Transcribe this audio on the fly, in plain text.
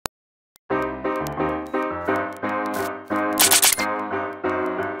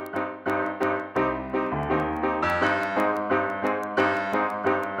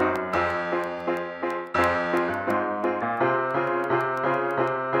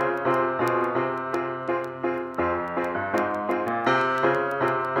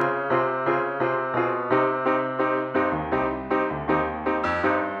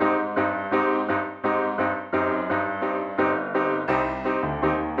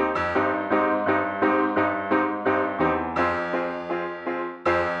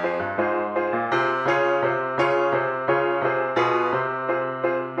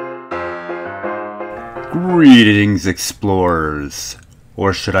Greetings, explorers,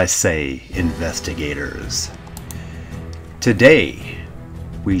 or should I say investigators. Today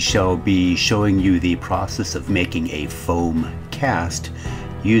we shall be showing you the process of making a foam cast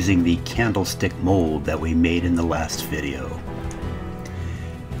using the candlestick mold that we made in the last video.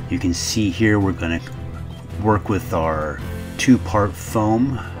 You can see here we're going to work with our two-part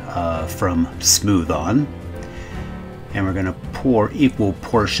foam from Smooth On, and we're going to pour equal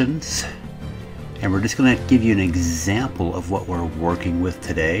portions. And we're just going to give you an example of what we're working with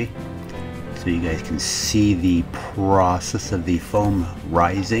today, so you guys can see the process of the foam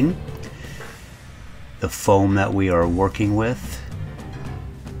rising. The foam that we are working with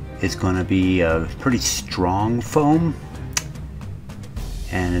is going to be a pretty strong foam,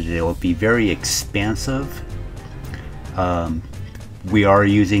 and it will be very expansive. We are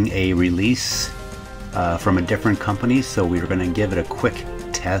using a release from a different company, so we're going to give it a quick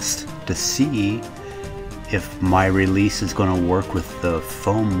test to see if my release is going to work with the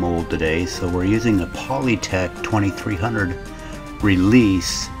foam mold today. So we're using a Polytech 2300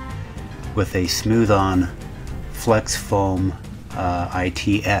 release with a Smooth On Flex Foam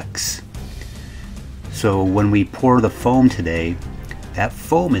ITX. So when we pour the foam today, that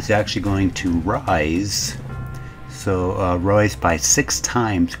foam is actually going to rise. So rise by 6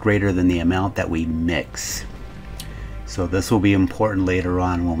 times greater than the amount that we mix. So this will be important later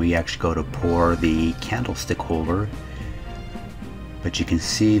on when we actually go to pour the candlestick holder. But you can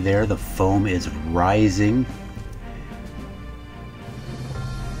see there the foam is rising,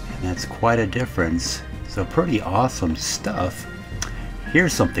 and that's quite a difference. So pretty awesome stuff.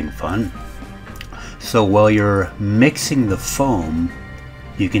 Here's something fun. So while you're mixing the foam,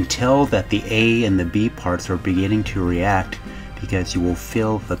 you can tell that the A and the B parts are beginning to react, because you will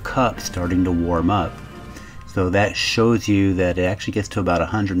feel the cup starting to warm up. So that shows you that it actually gets to about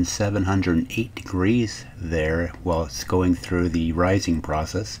 107, 108 degrees there while it's going through the rising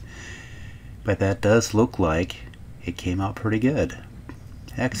process. But that does look like it came out pretty good.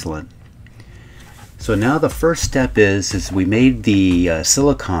 Excellent. So now the first step is we made the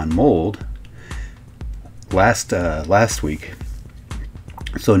silicone mold last week.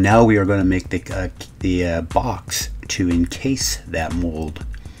 So now we are going to make the box to encase that mold.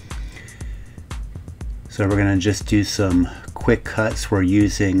 So we're going to just do some quick cuts. We're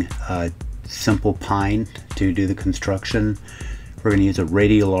using simple pine to do the construction. We're going to use a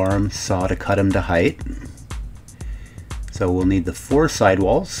radial arm saw to cut them to height. So we'll need the 4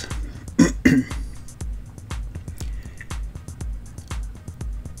 sidewalls.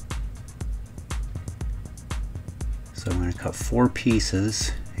 So I'm going to cut 4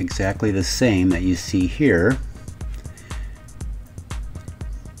 pieces exactly the same that you see here.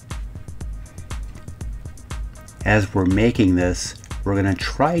 As we're making this, we're going to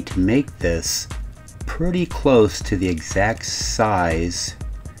try to make this pretty close to the exact size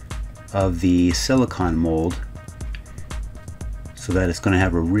of the silicone mold, so that it's going to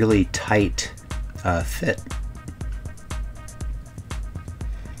have a really tight fit.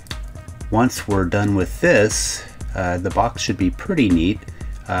 Once we're done with this, the box should be pretty neat.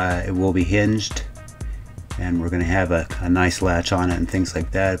 It will be hinged, and we're going to have a nice latch on it and things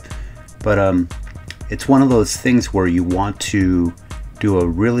like that. But it's one of those things where you want to do a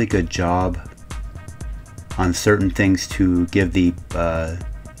really good job on certain things to give the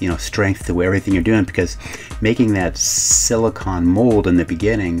strength to everything you're doing, because making that silicone mold in the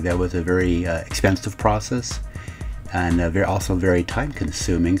beginning, that was a very expensive process, and also very time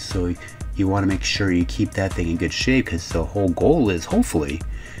consuming. So you want to make sure you keep that thing in good shape, because the whole goal is hopefully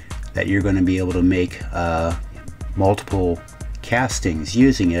that you're going to be able to make multiple castings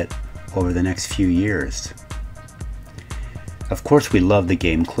using it over the next few years. Of course, we love the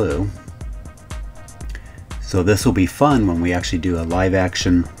game Clue, so this will be fun when we actually do a live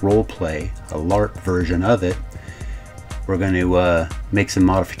action role play, a LARP version of it. We're going to make some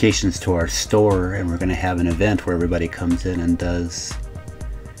modifications to our store, and we're going to have an event where everybody comes in and does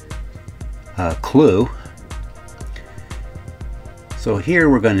Clue. So here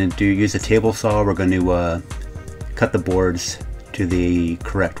we're going to use a table saw. We're going to cut the boards to the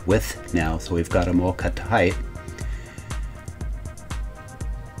correct width now, so we've got them all cut to height.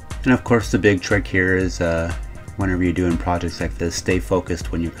 And of course, the big trick here is whenever you're doing projects like this, stay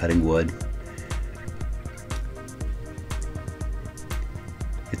focused when you're cutting wood.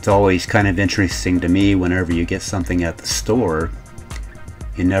 It's always kind of interesting to me whenever you get something at the store,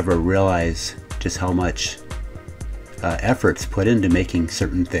 you never realize just how much effort's put into making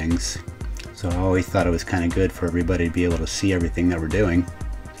certain things. So I always thought it was kind of good for everybody to be able to see everything that we're doing.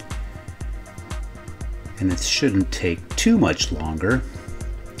 And it shouldn't take too much longer.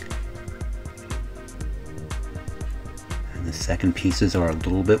 second pieces are a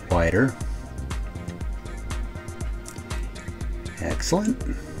little bit wider. Excellent.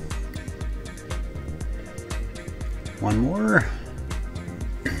 One more.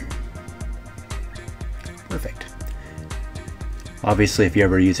 Perfect. Obviously, if you're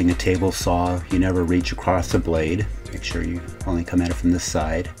ever using a table saw, you never reach across the blade. Make sure you only come at it from this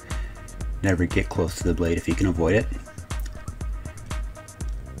side. Never get close to the blade if you can avoid it.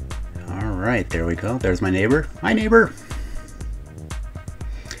 Alright, there we go. There's my neighbor. Hi, neighbor!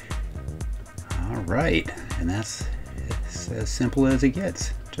 Alright, and that's as simple as it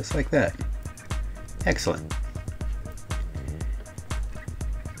gets. Just like that. Excellent.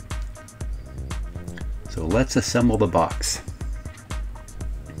 So let's assemble the box.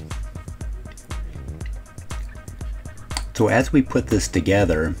 So as we put this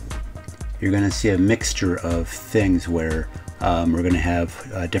together, you're going to see a mixture of things where we're going to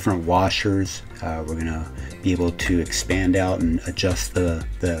have different washers. We're going to be able to expand out and adjust the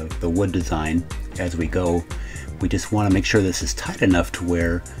wood design as we go. We just want to make sure this is tight enough to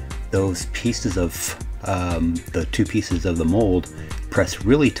where those pieces of the two pieces of the mold press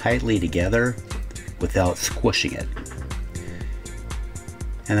really tightly together without squishing it.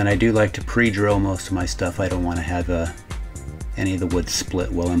 And then I do like to pre-drill most of my stuff. I don't want to have any of the wood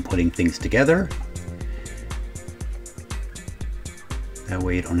split while I'm putting things together. That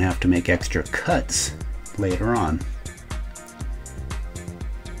way you don't have to make extra cuts later on.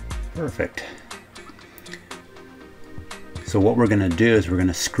 Perfect. So what we're going to do is we're going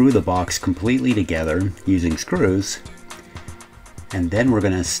to screw the box completely together using screws, and then we're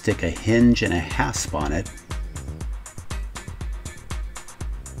going to stick a hinge and a hasp on it.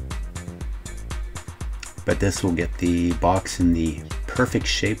 But this will get the box in the perfect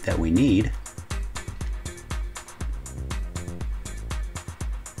shape that we need.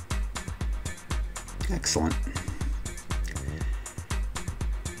 Excellent.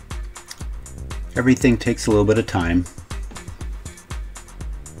 Everything takes a little bit of time.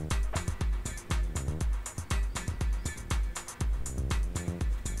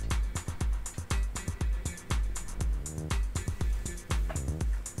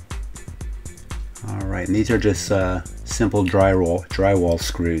 Alright, and these are just simple drywall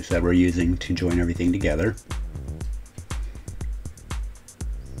screws that we're using to join everything together.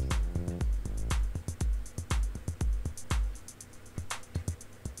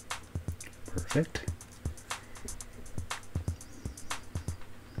 Perfect.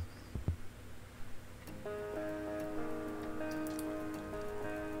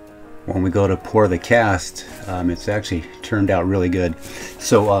 When we go to pour the cast, it's actually turned out really good.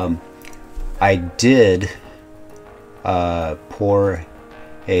 So I did pour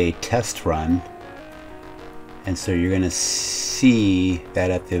a test run, and so you're going to see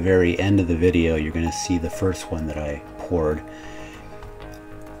that at the very end of the video. You're going to see the first one that I poured.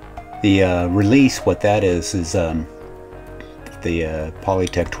 The release, what that is the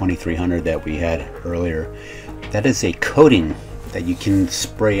Polytech 2300 that we had earlier. That is a coating that you can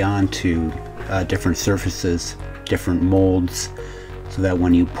spray onto different surfaces, different molds, so that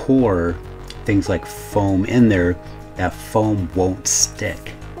when you pour things like foam in there, that foam won't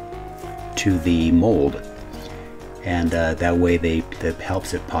stick to the mold, and that way that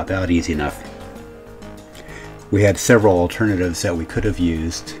helps it pop out easy enough. We had several alternatives that we could have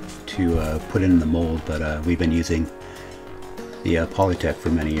used to put in the mold, but we've been using the Polytech for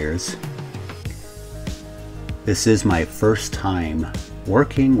many years. This is my first time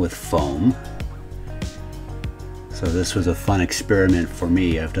working with foam, so this was a fun experiment for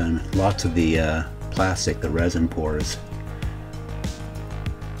me. I've done lots of the plastic, the resin pours,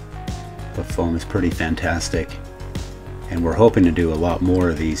 but foam is pretty fantastic, and we're hoping to do a lot more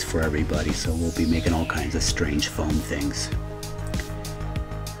of these for everybody, so we'll be making all kinds of strange foam things.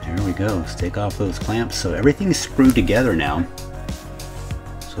 There we go. Let's take off those clamps. So everything's screwed together now.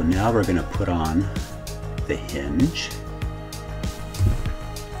 So now we're going to put on the hinge.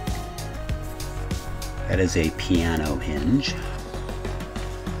 That is a piano hinge.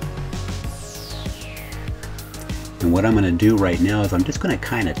 And what I'm going to do right now is I'm just going to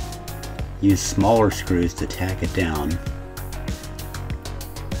kind of use smaller screws to tack it down.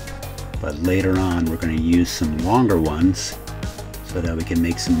 But later on we're going to use some longer ones so that we can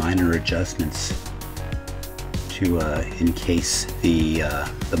make some minor adjustments to encase the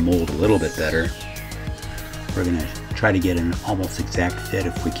mold a little bit better. We're going to try to get an almost exact fit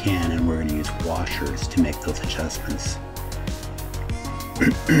if we can, and we're going to use washers to make those adjustments.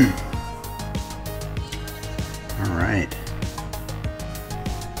 Alright.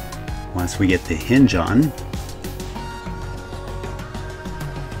 Once we get the hinge on,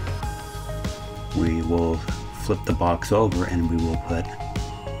 we will flip the box over and we will put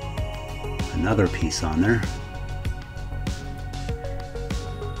another piece on there.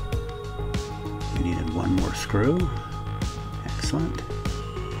 We needed one more screw. Excellent.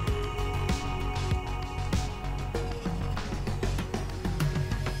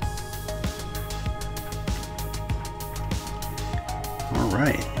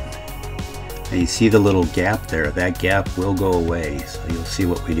 Alright. Now you see the little gap there. That gap will go away, so you'll see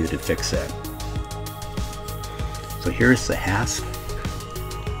what we do to fix that. So here's the hasp.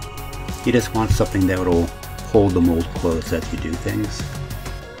 You just want something that will hold the mold closed as you do things.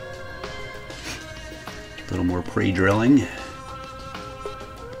 A little more pre-drilling.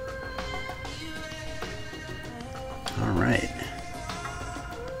 Alright.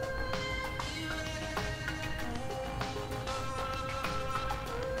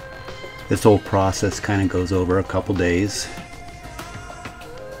 This whole process kind of goes over a couple days.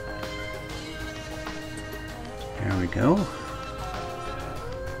 There we go.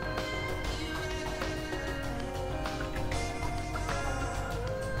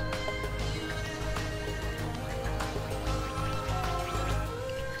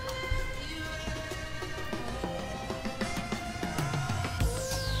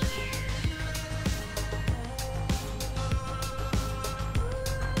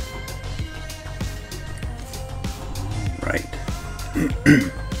 Right.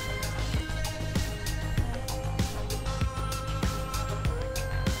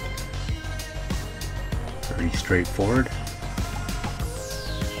 Pretty straightforward.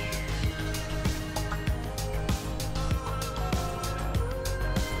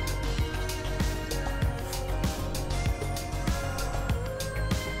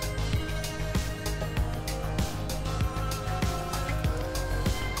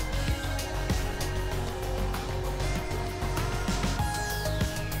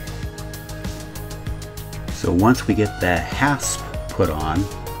 So once we get the hasp put on,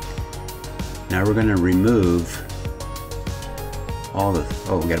 now we're going to remove all the,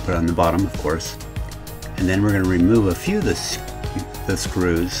 we got to put it on the bottom, of course, and then we're going to remove a few of the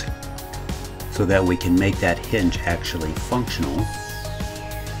screws so that we can make that hinge actually functional.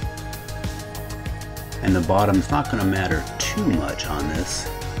 And the bottom's not going to matter too much on this,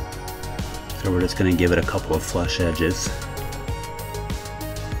 so we're just going to give it a couple of flush edges.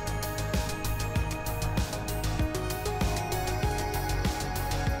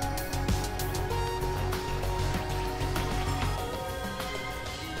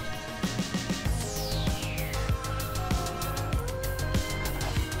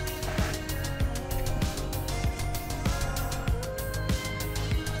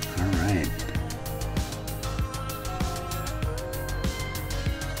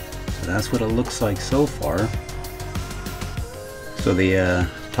 That's what it looks like so far. So the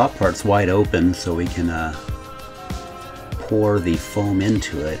top part's wide open, so we can pour the foam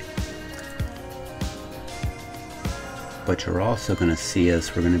into it. But you're also going to see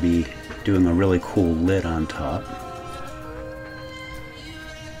us, we're going to be doing a really cool lid on top.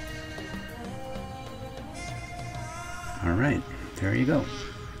 Alright, there you go.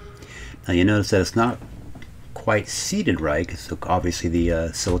 Now you notice that it's not quite seated right, because obviously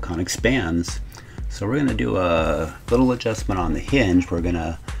the silicone expands. So we're going to do a little adjustment on the hinge. We're going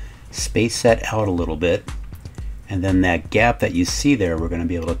to space that out a little bit, and then that gap that you see there, we're going to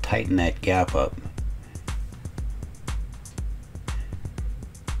be able to tighten that gap up.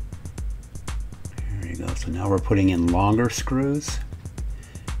 There you go. So now we're putting in longer screws,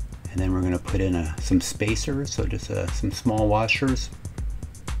 and then we're going to put in some spacers, so just some small washers.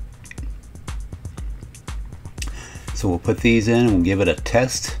 So we'll put these in and we'll give it a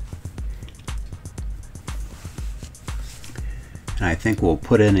test. And I think we'll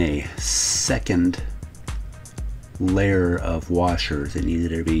put in a second layer of washers. It needed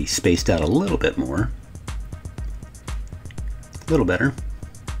to be spaced out a little bit more. A little better.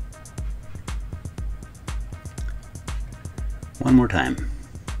 One more time.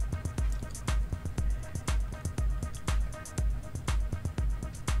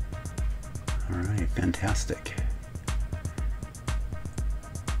 All right, fantastic.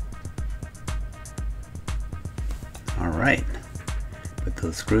 Alright, put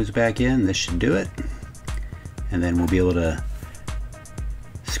those screws back in. This should do it. And then we'll be able to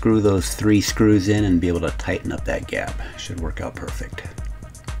screw those 3 screws in and be able to tighten up that gap. Should work out perfect.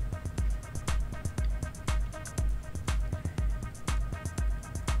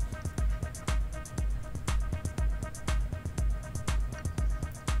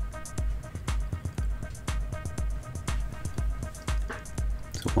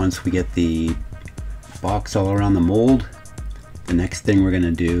 So once we get the box all around the mold, the next thing we're going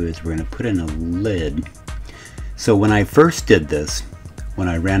to do is we're going to put in a lid. So when I first did this, when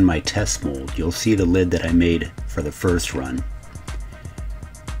I ran my test mold, you'll see the lid that I made for the first run.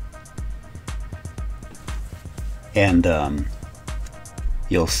 And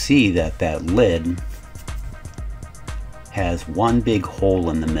you'll see that that lid has one big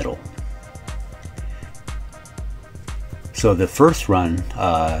hole in the middle. So the first run,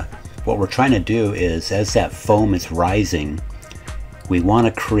 what we're trying to do is, as that foam is rising, we want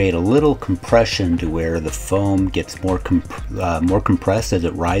to create a little compression to where the foam gets more compressed as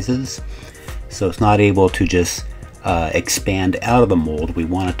it rises. So it's not able to just expand out of the mold. We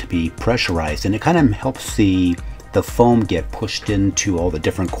want it to be pressurized, and it kind of helps the foam get pushed into all the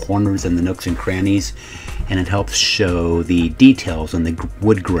different corners and the nooks and crannies, and it helps show the details and the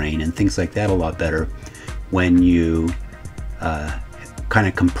wood grain and things like that a lot better when you kind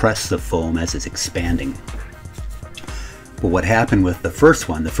of compress the foam as it's expanding. But what happened with the first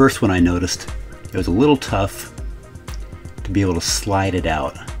one I noticed it was a little tough to be able to slide it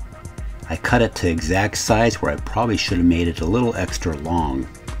out. I cut it to exact size where I probably should have made it a little extra long,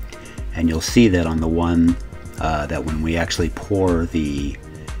 and you'll see that on the one that when we actually pour the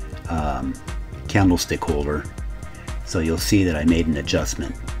candlestick holder, so you'll see that I made an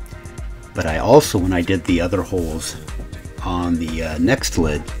adjustment. But I also, when I did the other holes on the next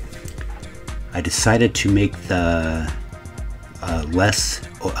lid, I decided to make the less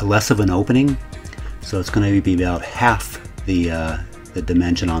of an opening, so it's going to be about half the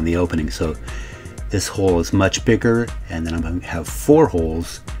dimension on the opening. So this hole is much bigger, and then I'm going to have 4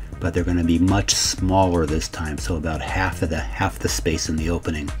 holes, but they're going to be much smaller this time, so about half the space in the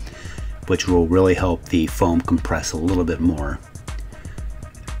opening, which will really help the foam compress a little bit more.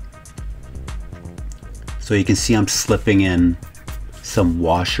 So you can see I'm slipping in some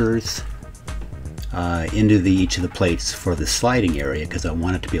washers into each of the plates for the sliding area, because I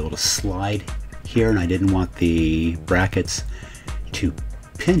want it to be able to slide here, and I didn't want the brackets to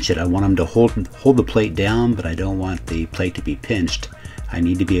pinch it. I want them to hold the plate down, but I don't want the plate to be pinched. I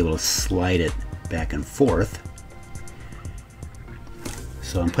need to be able to slide it back and forth.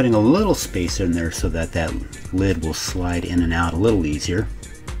 So I'm putting a little spacer in there so that that lid will slide in and out a little easier.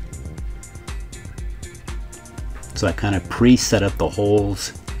 So I kind of pre-set up the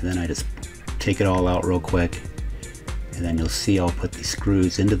holes, and then I just take it all out real quick, and then you'll see I'll put the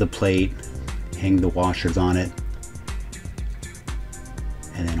screws into the plate, hang the washers on it,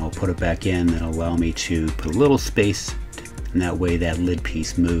 and then I'll put it back in. That'll allow me to put a little space, and that way that lid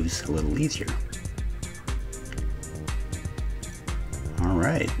piece moves a little easier.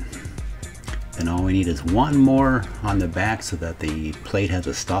 Alright, then all we need is one more on the back so that the plate has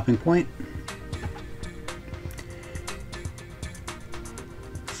a stopping point.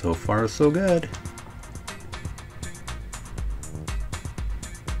 So far so good.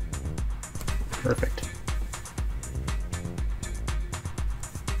 Perfect.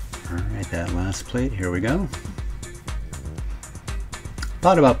 Alright, that last plate, here we go.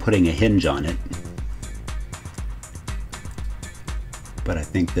 Thought about putting a hinge on it, but I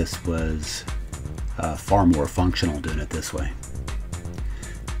think this was far more functional doing it this way.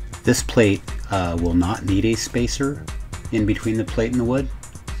 This plate will not need a spacer in between the plate and the wood,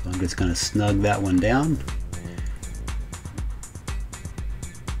 so I'm just going to snug that one down.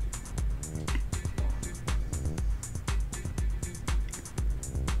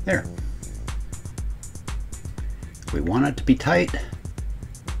 There. We want it to be tight,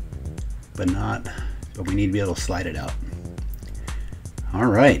 but we need to be able to slide it out. All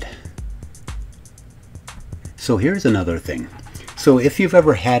right. So here's another thing. So if you've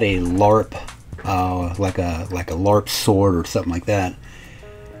ever had a LARP, like a LARP sword or something like that,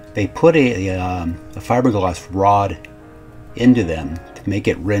 they put a fiberglass rod into them to make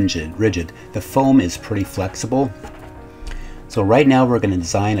it rigid. The foam is pretty flexible. So right now we're going to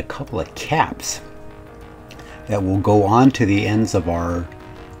design a couple of caps that will go onto the ends of our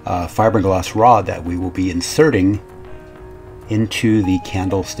fiberglass rod that we will be inserting into the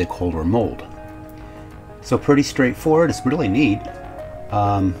candlestick holder mold. So pretty straightforward. It's really neat.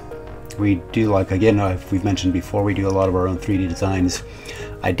 We do, like, again, we've mentioned before, we do a lot of our own 3D designs.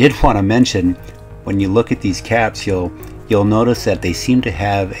 I did want to mention, when you look at these caps, you'll notice that they seem to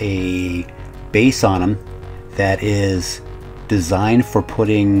have a base on them that is designed for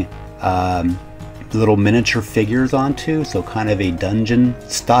putting little miniature figures onto, so kind of a dungeon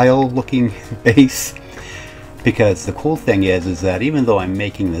style looking base. Because the cool thing is that even though I'm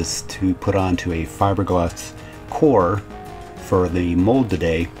making this to put onto a fiberglass core for the mold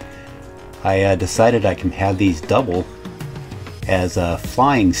today, I decided I can have these double as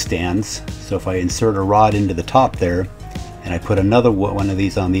flying stands. So if I insert a rod into the top there and I put another one of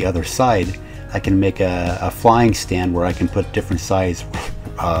these on the other side, I can make a flying stand where I can put different size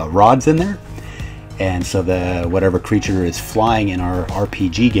rods in there, and so the whatever creature is flying in our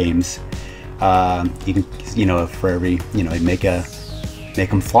RPG games, you can, you know, for every, you know, make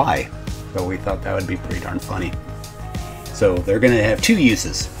them fly. So we thought that would be pretty darn funny. So they're going to have two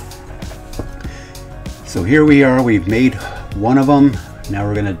uses. So here we are, we've made one of them. Now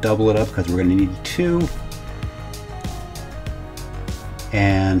we're going to double it up because we're going to need two.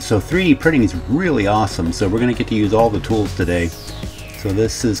 And so 3D printing is really awesome. So we're going to get to use all the tools today. So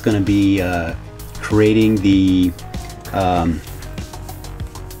this is going to be creating the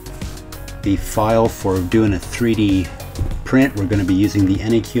file for doing a 3D print. We're going to be using the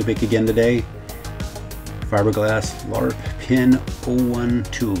Anycubic again today. Fiberglass, LARP, pin 01,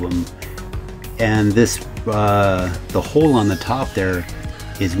 two of them. And this, the hole on the top there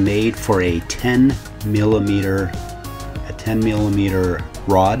is made for a 10 millimeter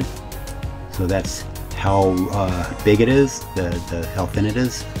rod. So that's how big it is, how thin it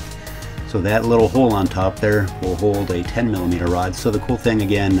is. So that little hole on top there will hold a 10 millimeter rod. So the cool thing,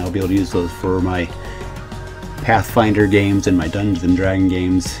 again, I'll be able to use those for my Pathfinder games and my Dungeons and Dragon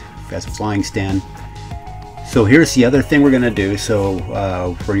games as a flying stand. So here's the other thing we're going to do. So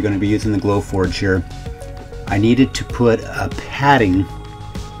we're going to be using the Glowforge here. I needed to put a padding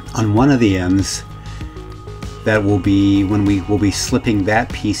on one of the ends that will be when we will be slipping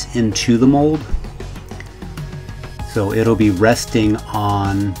that piece into the mold. So it'll be resting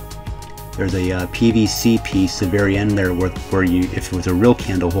on, there's a PVC piece at the very end there where you, if it was a real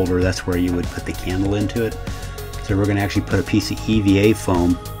candle holder, that's where you would put the candle into it. So we're going to actually put a piece of EVA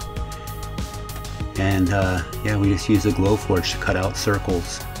foam. And yeah, we just use the Glowforge to cut out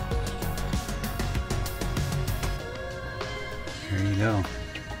circles. There you go.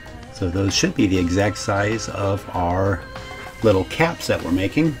 So those should be the exact size of our little caps that we're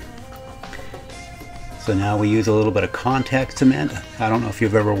making. So now we use a little bit of contact cement. I don't know if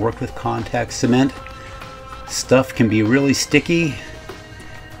you've ever worked with contact cement. Stuff can be really sticky.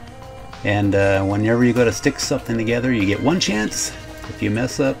 And whenever you go to stick something together, you get one chance. If you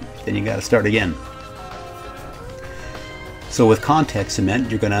mess up, then you got to start again. So with contact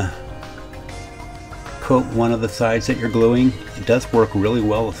cement, you're going to coat one of the sides that you're gluing. It does work really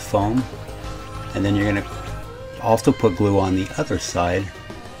well with foam. And then you're going to also put glue on the other side.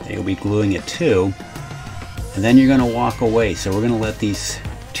 And you'll be gluing it too. And then you're going to walk away. So we're going to let these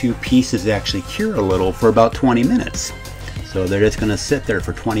two pieces actually cure a little for about 20 minutes. So they're just going to sit there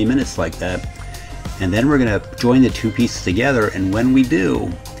for 20 minutes like that. And then we're going to join the two pieces together. And when we do,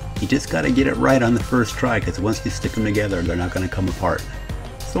 you just got to get it right on the first try, because once you stick them together, they're not going to come apart.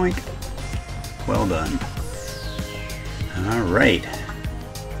 Zoink. Well done. Alright.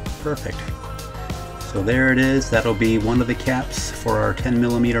 Perfect. So there it is. That'll be one of the caps for our 10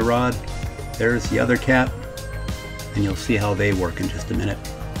 millimeter rod. There's the other cap. And you'll see how they work in just a minute.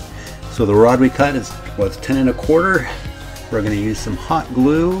 So the rod we cut was 10 1/4. We're going to use some hot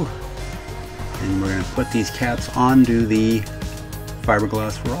glue. And we're going to put these caps onto the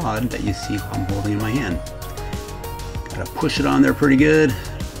fiberglass rod that you see I'm holding in my hand. Gotta push it on there pretty good.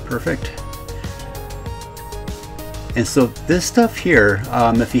 Perfect. And so this stuff here,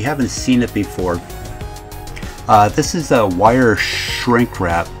 if you haven't seen it before, this is a wire shrink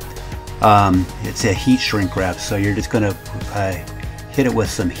wrap. It's a heat shrink wrap, so you're just gonna hit it with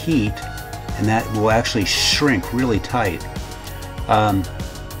some heat, and that will actually shrink really tight.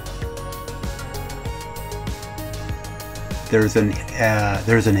 There's an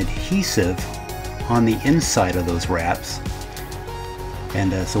adhesive on the inside of those wraps,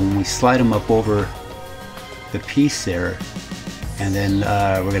 and so when we slide them up over the piece there, and then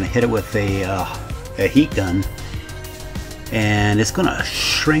we're going to hit it with a heat gun, and it's going to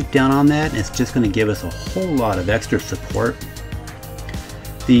shrink down on that, and it's just going to give us a whole lot of extra support.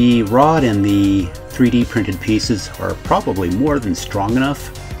 The rod and the 3D printed pieces are probably more than strong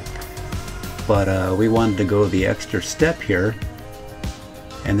enough. But we wanted to go the extra step here,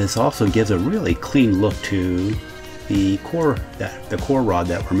 and this also gives a really clean look to the core rod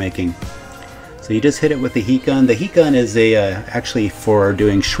that we're making. So you just hit it with the heat gun. The heat gun is actually for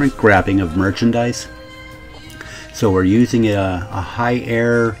doing shrink wrapping of merchandise. So we're using a high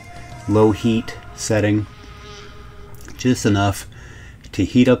air, low heat setting, just enough to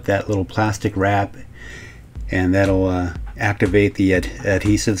heat up that little plastic wrap, and that'll activate the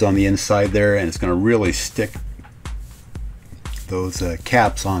adhesives on the inside there, and it's going to really stick those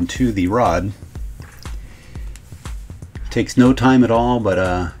caps onto the rod. Takes no time at all,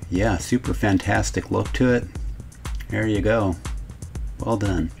 but yeah, super fantastic look to it. There you go. Well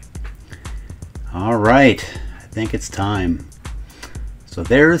done. All right, I think it's time. So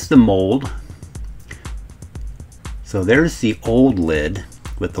there's the mold. So there's the old lid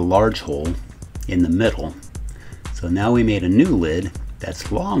with the large hole in the middle. So now we made a new lid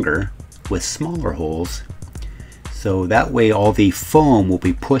that's longer with smaller holes. So that way all the foam will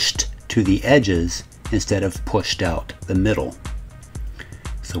be pushed to the edges instead of pushed out the middle.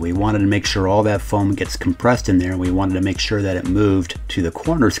 So we wanted to make sure all that foam gets compressed in there, and we wanted to make sure that it moved to the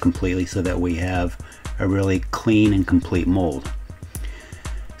corners completely so that we have a really clean and complete mold.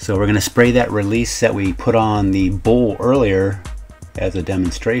 So we're going to spray that release that we put on the bowl earlier as a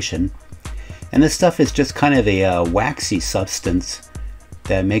demonstration. And this stuff is just kind of a waxy substance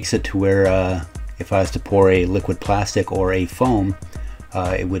that makes it to where if I was to pour a liquid plastic or a foam,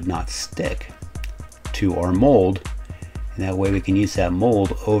 it would not stick to our mold. And that way we can use that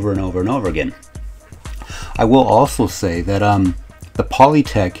mold over and over and over again. I will also say that the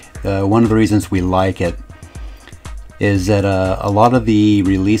Polytech, one of the reasons we like it is that a lot of the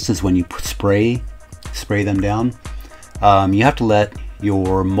releases, when you spray them down, you have to let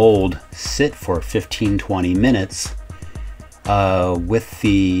your mold sit for 15-20 minutes. With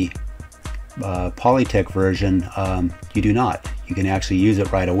the Polytech version, you do not. You can actually use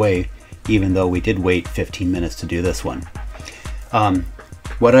it right away, even though we did wait 15 minutes to do this one.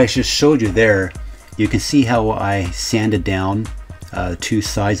 What I just showed you there, you can see how I sanded down two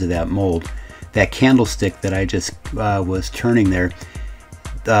sides of that mold. That candlestick that I just was turning there,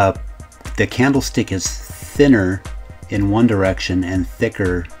 the candlestick is thinner in one direction and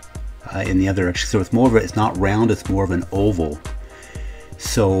thicker in the other direction. So it's more of it's not round, it's more of an oval.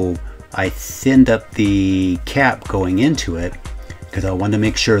 So I thinned up the cap going into it because I wanted to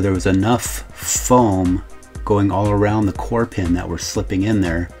make sure there was enough foam going all around the core pin that were slipping in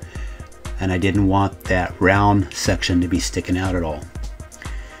there, and I didn't want that round section to be sticking out at all.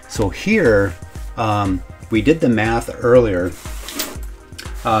 So here, we did the math earlier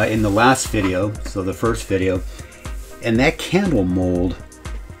in the last video, so the first video, and that candle mold,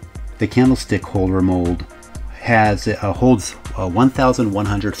 the candlestick holder mold, holds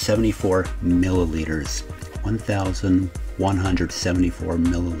 1,174 milliliters. 1,174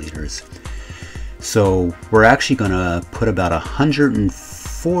 milliliters. So we're actually going to put about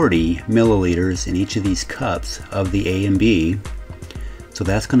 140 milliliters in each of these cups of the A and B. So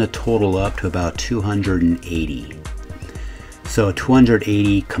that's going to total up to about 280. So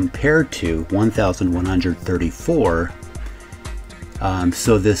 280 compared to 1,134.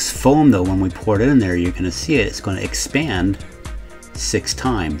 So this foam, though, when we pour it in there, you're going to see it's going to expand 6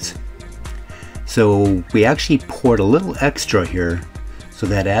 times. So we actually poured a little extra here so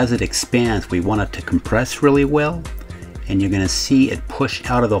that as it expands, we want it to compress really well, and you're going to see it push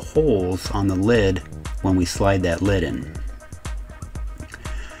out of the holes on the lid when we slide that lid in.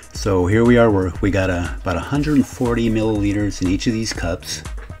 So here we are, we got about 140 milliliters in each of these cups.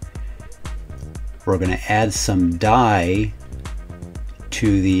 We're going to add some dye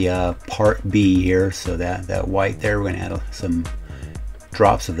to the part B here, so that white there, we're going to add some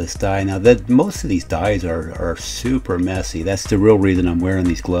drops of this dye. Now that most of these dyes are super messy. That's the real reason I'm wearing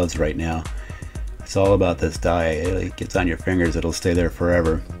these gloves right now. It's all about this dye. It gets on your fingers, it'll stay there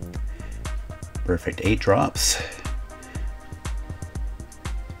forever. Perfect, 8 drops.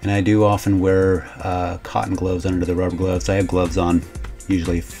 And I do often wear cotton gloves under the rubber gloves. I have gloves on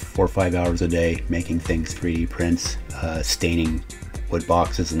usually 4 or 5 hours a day, making things, 3D prints, staining wood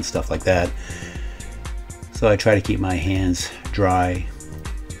boxes and stuff like that. So I try to keep my hands dry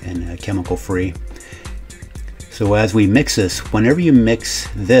and chemical free. So as we mix this, whenever you mix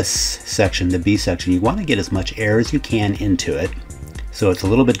this section, the B section, you want to get as much air as you can into it. So it's a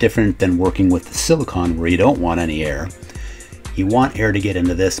little bit different than working with the silicone where you don't want any air. You want air to get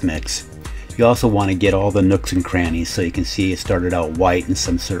into this mix. You also want to get all the nooks and crannies. So you can see it started out white in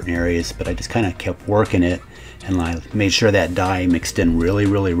some certain areas, but I just kind of kept working it and I made sure that dye mixed in really,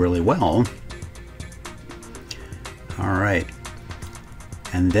 really, really well. All right.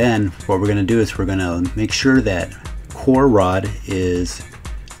 And then what we're going to do is we're going to make sure that core rod is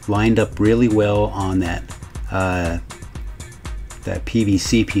lined up really well on that that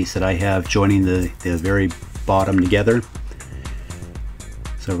PVC piece that I have joining the very bottom together.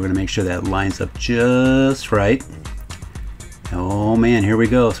 So we're going to make sure that lines up just right. Oh man, here we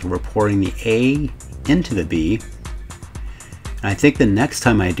go. So we're pouring the A into the B. And I think the next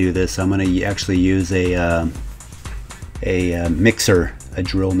time I do this, I'm going to actually use a mixer, a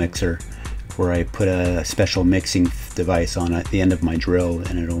drill mixer, where I put a special mixing device on at the end of my drill,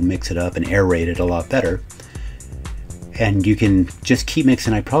 and it'll mix it up and aerate it a lot better. And you can just keep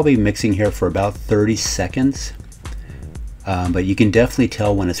mixing. I'm probably mixing here for about 30 seconds. But you can definitely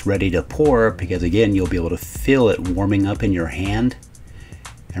tell when it's ready to pour, because again, you'll be able to feel it warming up in your hand.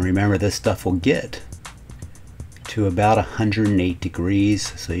 And remember, this stuff will get to about 108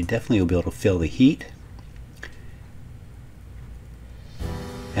 degrees, so you definitely will be able to feel the heat.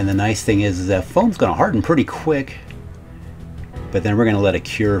 And the nice thing is that foam's going to harden pretty quick, but then we're going to let it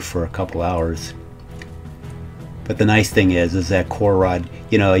cure for a couple hours. But the nice thing is that core rod,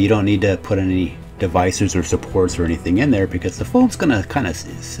 you know, you don't need to put any devices or supports or anything in there because the foam's going to kind of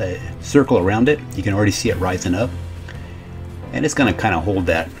circle around it. You can already see it rising up, and it's going to kind of hold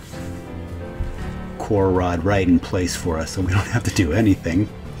that core rod right in place for us, so we don't have to do anything.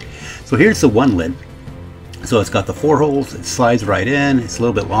 So here's the one lid. So it's got the 4 holes, it slides right in. It's a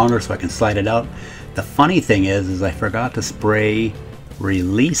little bit longer so I can slide it out. The funny thing is I forgot to spray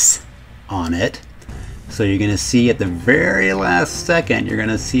release on it. So you're gonna see at the very last second, you're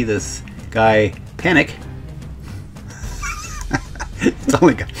gonna see this guy panic. It's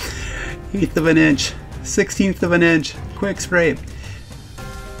only got 1/8 of an inch, 1/16 of an inch, quick spray.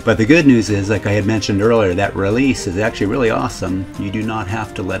 But the good news is, like I had mentioned earlier, that release is actually really awesome. You do not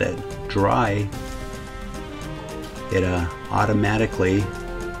have to let it dry. It automatically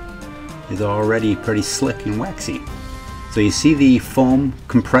is already pretty slick and waxy. So you see the foam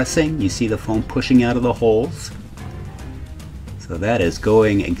compressing, you see the foam pushing out of the holes. So that is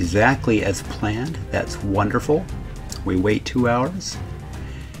going exactly as planned. That's wonderful. We wait 2 hours.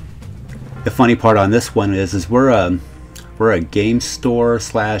 The funny part on this one is we're a game store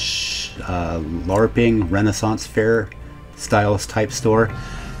slash LARPing Renaissance Fair stylist type store.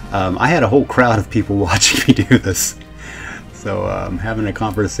 I had a whole crowd of people watching me do this. So I'm having a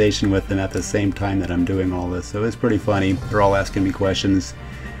conversation with them at the same time that I'm doing all this. So it's pretty funny. They're all asking me questions.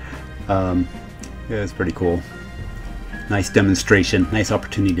 Yeah, it's pretty cool. Nice demonstration. Nice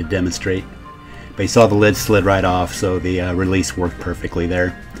opportunity to demonstrate. But you saw the lid slid right off, so the release worked perfectly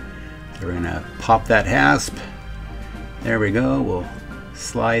there. So we're going to pop that hasp. There we go. We'll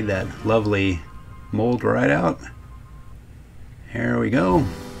slide that lovely mold right out. There we go.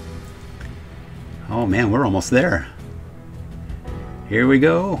 Oh man, we're almost there. Here we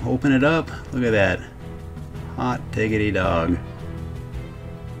go. Open it up. Look at that. Hot diggity dog.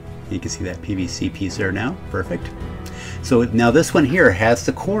 You can see that PVC piece there now. Perfect. So now this one here has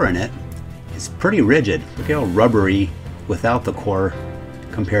the core in it. It's pretty rigid. Look how rubbery without the core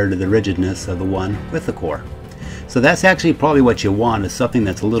compared to the rigidness of the one with the core. So that's actually probably what you want, is something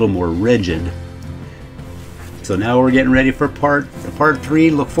that's a little more rigid. So now we're getting ready for part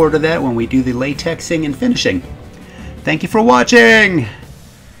 3. Look forward to that when we do the latexing and finishing. Thank you for watching.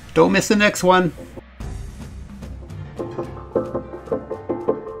 Don't miss the next one.